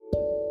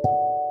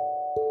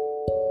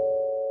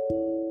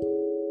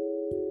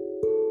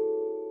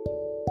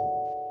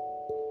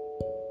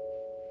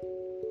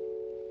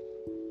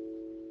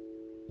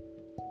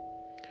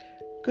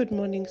Good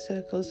morning,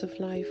 Circles of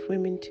Life,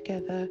 women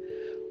together.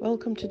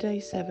 Welcome to day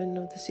 7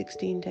 of the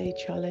 16-day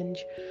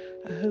challenge.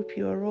 I hope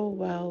you are all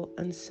well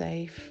and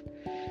safe.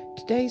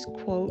 Today's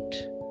quote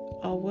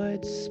are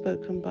words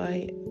spoken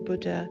by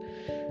Buddha,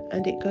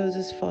 and it goes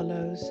as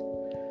follows.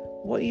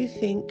 What you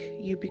think,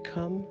 you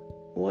become.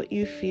 What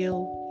you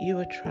feel, you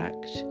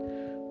attract.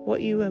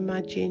 What you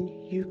imagine,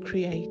 you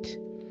create.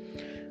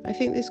 I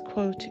think this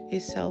quote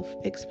is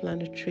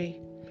self-explanatory.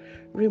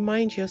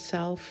 Remind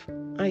yourself,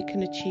 I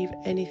can achieve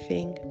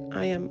anything.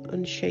 I am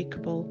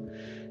unshakable.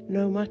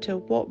 No matter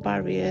what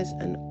barriers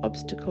and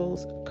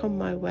obstacles come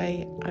my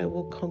way, I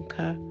will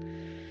conquer.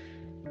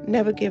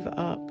 Never give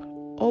up.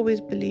 Always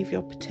believe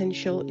your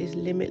potential is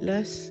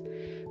limitless.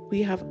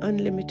 We have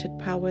unlimited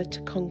power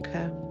to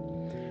conquer.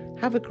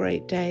 Have a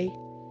great day,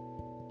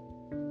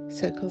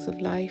 Circles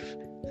of Life,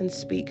 and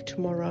speak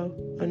tomorrow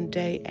on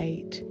day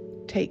 8.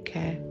 Take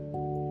care.